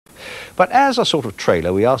But as a sort of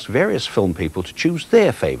trailer, we asked various film people to choose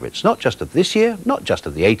their favourites, not just of this year, not just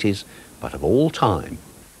of the 80s, but of all time.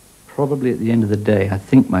 Probably at the end of the day, I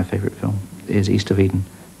think my favourite film is East of Eden,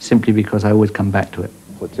 simply because I always come back to it.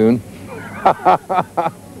 Platoon?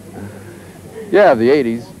 Yeah, the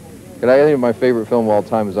 80s. And I think my favorite film of all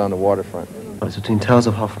time is On the Waterfront. It's between Tales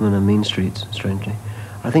of Hoffman and Mean Streets, strangely.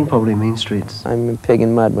 I think probably Mean Streets. I'm a pig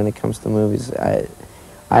in mud when it comes to movies. I'd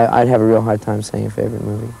have a real hard time saying a favorite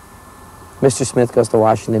movie. Mr. Smith Goes to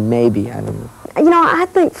Washington, maybe, I don't know. You know, I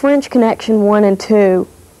think French Connection 1 and 2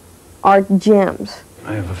 are gems.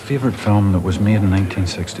 I have a favorite film that was made in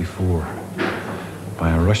 1964 by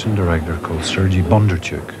a Russian director called Sergei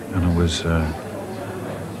Bondarchuk, and it was a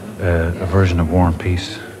version of War and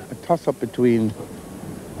Peace. A toss-up between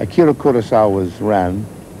Akira Kurosawa's Ran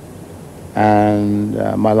and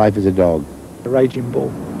My Life as a Dog. The Raging Bull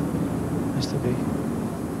has to be.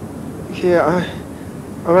 Yeah,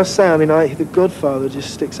 I must say, I mean, The Godfather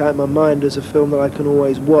just sticks out in my mind as a film that I can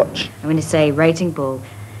always watch. I'm going to say Raging Bull,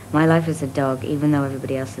 My Life as a Dog, even though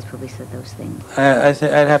everybody else has probably said those things. I'd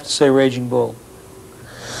have to say Raging Bull.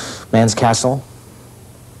 Man's Castle,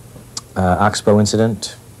 Oxbow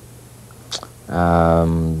Incident,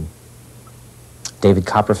 David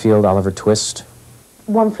Copperfield, Oliver Twist.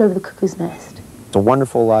 One Flew Over the Cuckoo's Nest. It's a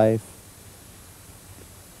Wonderful Life,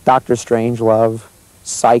 Doctor Strangelove,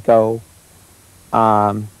 Psycho,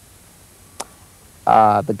 The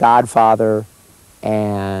Godfather,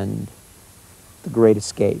 and The Great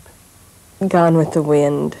Escape. Gone with the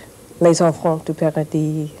Wind, Les Enfants du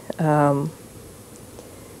Paradis,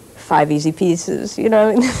 Five Easy Pieces, you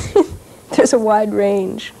know, there's a wide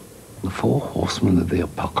range. The Four Horsemen of the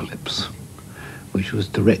Apocalypse, which was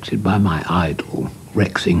directed by my idol,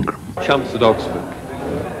 Rex Ingram. Champs at Oxford.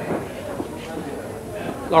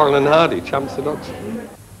 Laurel and Hardy, Champs at Oxford.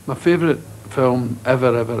 My favourite film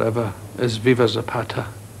ever is Viva Zapata.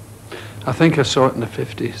 I think I saw it in the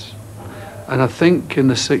 50s. And I think in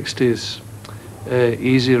the 60s,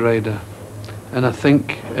 Easy Rider. And I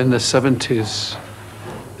think in the 70s,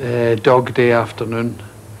 Dog Day Afternoon.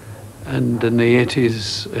 And in the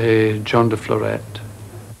 80s, John de Florette.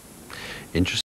 Interesting.